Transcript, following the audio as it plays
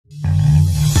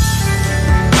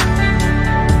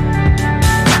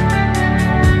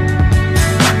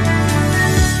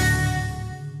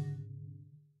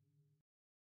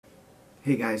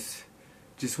Hey guys,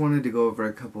 just wanted to go over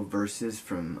a couple verses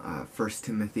from 1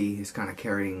 Timothy. He's kind of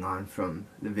carrying on from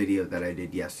the video that I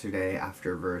did yesterday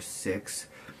after verse 6.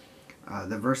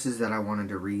 The verses that I wanted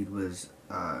to read was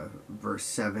verse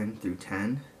 7 through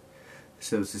 10.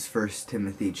 So this is 1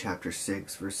 Timothy chapter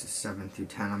 6 verses 7 through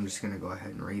 10. I'm just going to go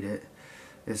ahead and read it.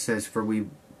 It says, "For we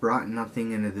brought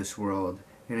nothing into this world,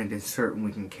 and it is certain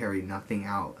we can carry nothing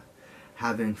out.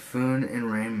 Having food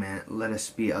and raiment, let us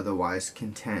be otherwise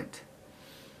content.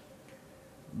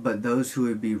 But those who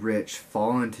would be rich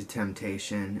fall into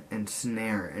temptation and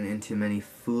snare, and into many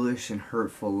foolish and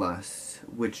hurtful lusts,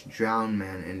 which drown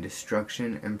men in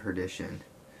destruction and perdition."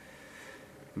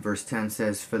 Verse 10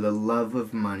 says, "For the love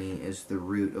of money is the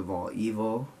root of all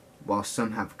evil. While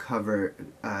some have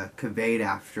cavayed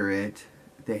after it,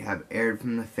 they have erred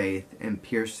from the faith and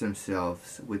pierced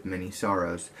themselves with many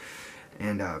sorrows."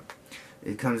 And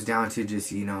it comes down to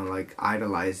just, like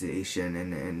idolization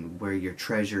and where your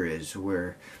treasure is,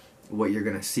 where what you're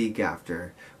going to seek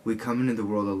after. We come into the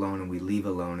world alone and we leave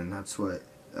alone, and that's what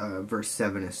verse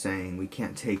 7 is saying. We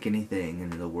can't take anything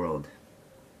into the world,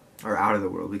 or out of the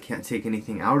world. We can't take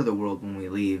anything out of the world when we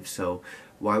leave, so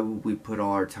why would we put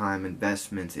all our time,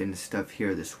 investments into stuff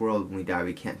here, this world? When we die,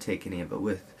 we can't take any of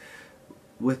it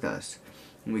with us.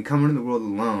 When we come into the world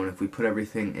alone, if we put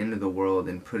everything into the world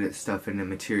and put stuff into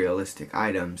materialistic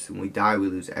items, when we die we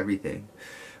lose everything.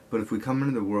 But if we come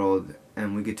into the world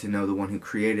and we get to know the one who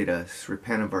created us,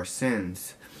 repent of our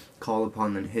sins, call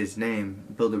upon his name,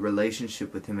 build a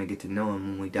relationship with him and get to know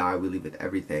him, when we die we leave with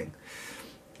everything.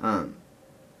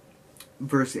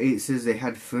 Verse 8 says they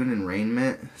had food and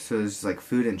raiment, so it's like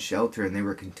food and shelter, and they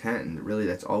were content, and really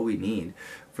that's all we need.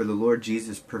 For the Lord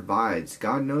Jesus provides.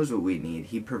 God knows what we need.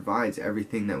 He provides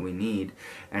everything that we need,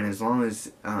 and as long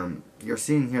as you're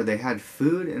seeing here, they had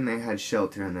food and they had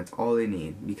shelter, and that's all they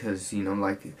need. Because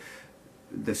like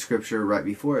the scripture right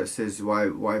before it says,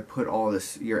 why put all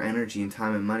this, your energy and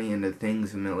time and money into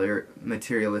things and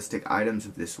materialistic items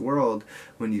of this world?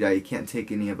 When you die, you can't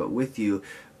take any of it with you.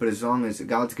 But as long as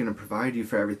God's going to provide you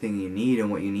for everything you need,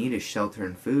 and what you need is shelter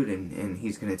and food, and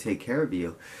he's going to take care of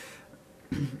you.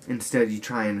 Instead, you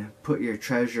try and put your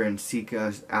treasure and seek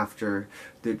after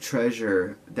the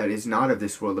treasure that is not of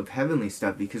this world, of heavenly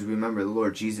stuff. Because remember, the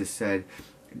Lord Jesus said,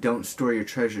 don't store your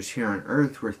treasures here on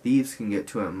earth where thieves can get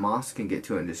to it, moths can get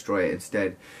to it and destroy it.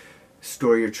 Instead,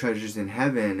 store your treasures in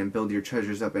heaven and build your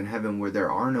treasures up in heaven where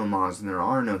there are no moths and there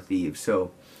are no thieves.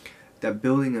 So that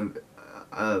building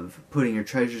of putting your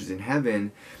treasures in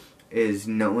heaven is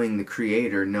knowing the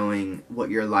Creator, knowing what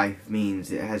your life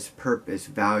means. It has purpose,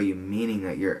 value, meaning,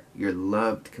 that you're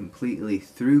loved completely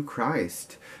through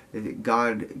Christ.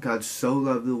 God so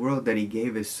loved the world that he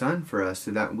gave his Son for us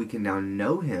so that we can now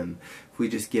know him. If we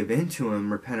just give in to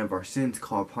him, repent of our sins,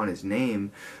 call upon his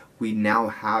name, we now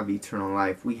have eternal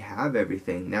life. We have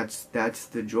everything. That's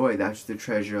the joy. That's the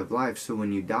treasure of life. So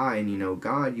when you die and you know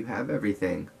God, you have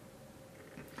everything.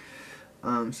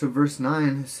 So verse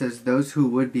 9 says, those who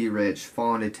would be rich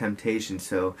fall into temptation.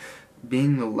 So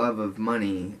being the love of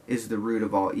money is the root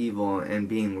of all evil, and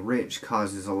being rich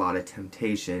causes a lot of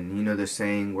temptation. You know the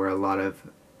saying where a lot of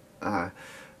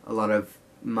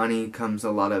money comes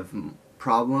a lot of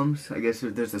problems. I guess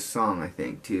there's a song, I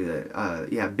think, too,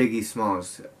 that Biggie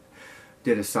Smalls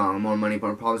did a song, more money,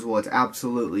 more problems. Well, it's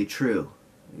absolutely true.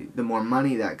 The more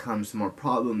money that comes, the more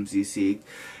problems you seek.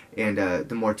 And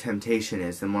the more temptation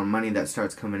is, the more money that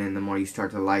starts coming in, the more you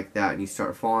start to like that, and you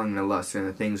start falling in the lust and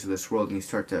the things of this world, and you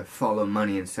start to follow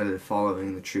money instead of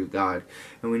following the true God.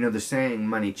 And we know the saying,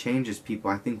 money changes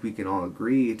people. I think we can all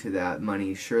agree to that.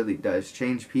 Money surely does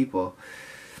change people.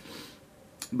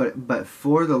 But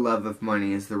for the love of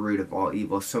money is the root of all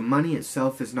evil. So money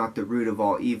itself is not the root of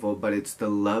all evil, but it's the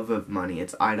love of money.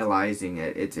 It's idolizing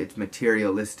it. It's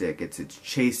materialistic. It's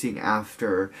chasing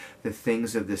after the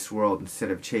things of this world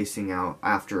instead of chasing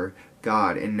after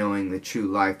God and knowing the true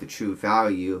life, the true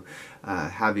value,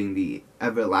 having the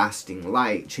everlasting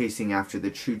light, chasing after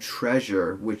the true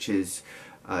treasure, which is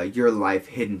your life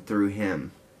hidden through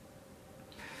him.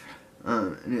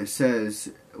 And it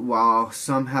says, while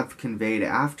some have conveyed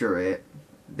after it,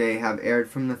 they have erred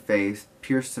from the faith,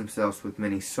 pierced themselves with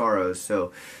many sorrows.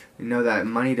 So you know that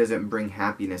money doesn't bring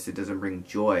happiness, it doesn't bring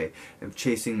joy. If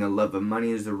chasing the love of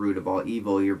money is the root of all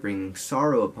evil, you're bringing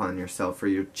sorrow upon yourself, or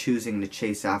you're choosing to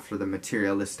chase after the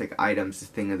materialistic items, the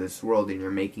thing of this world, and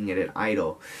you're making it an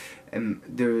idol. And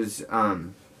there's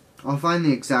I'll find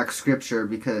the exact scripture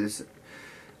because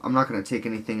I'm not going to take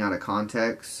anything out of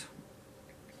context.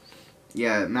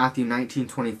 Yeah, Matthew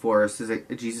 19:24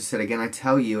 says, Jesus said, "Again I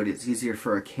tell you, it is easier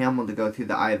for a camel to go through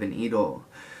the eye of a needle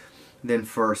than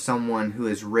for someone who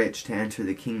is rich to enter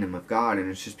the kingdom of God. And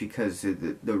it's just because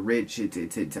the rich,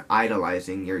 it's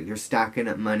idolizing. You're stacking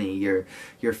up money.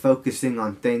 You're focusing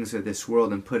on things of this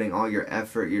world and putting all your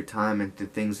effort, your time into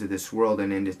things of this world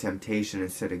and into temptation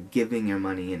instead of giving your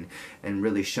money and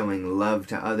really showing love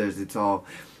to others. It's all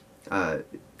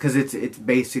because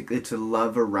it's a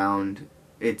love around.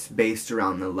 It's based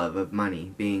around the love of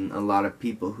money. Being a lot of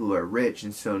people who are rich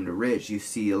and sown to rich. You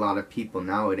see a lot of people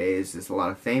nowadays, there's a lot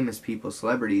of famous people,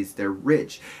 celebrities, they're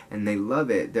rich and they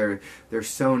love it. They're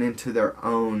sown into their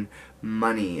own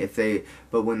money.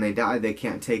 But when they die, they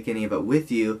can't take any of it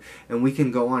with you. And we can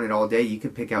go on it all day. You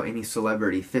can pick out any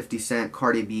celebrity, 50 Cent,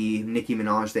 Cardi B, Nicki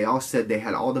Minaj. They all said they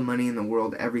had all the money in the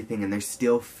world, everything, and they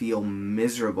still feel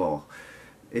miserable.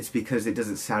 It's because it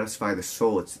doesn't satisfy the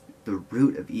soul. It's the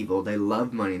root of evil. They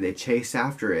love money. They chase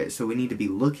after it. So we need to be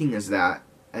looking as that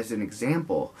as an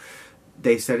example.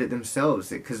 They said it themselves,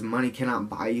 because money cannot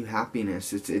buy you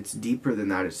happiness. It's deeper than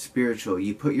that. It's spiritual.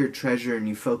 You put your treasure and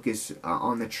you focus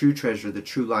on the true treasure, the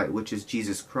true light, which is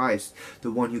Jesus Christ, the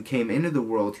one who came into the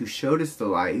world, who showed us the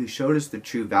light, who showed us the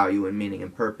true value and meaning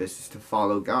and purpose is to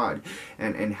follow God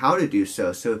and how to do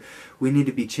so. So we need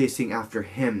to be chasing after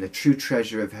Him, the true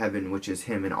treasure of heaven, which is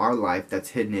Him in our life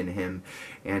that's hidden in Him.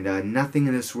 And nothing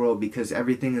in this world, because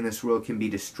everything in this world can be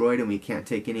destroyed and we can't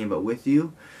take any of it with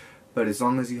you. But as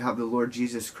long as you have the Lord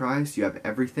Jesus Christ, you have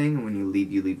everything, and when you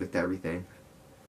leave with everything.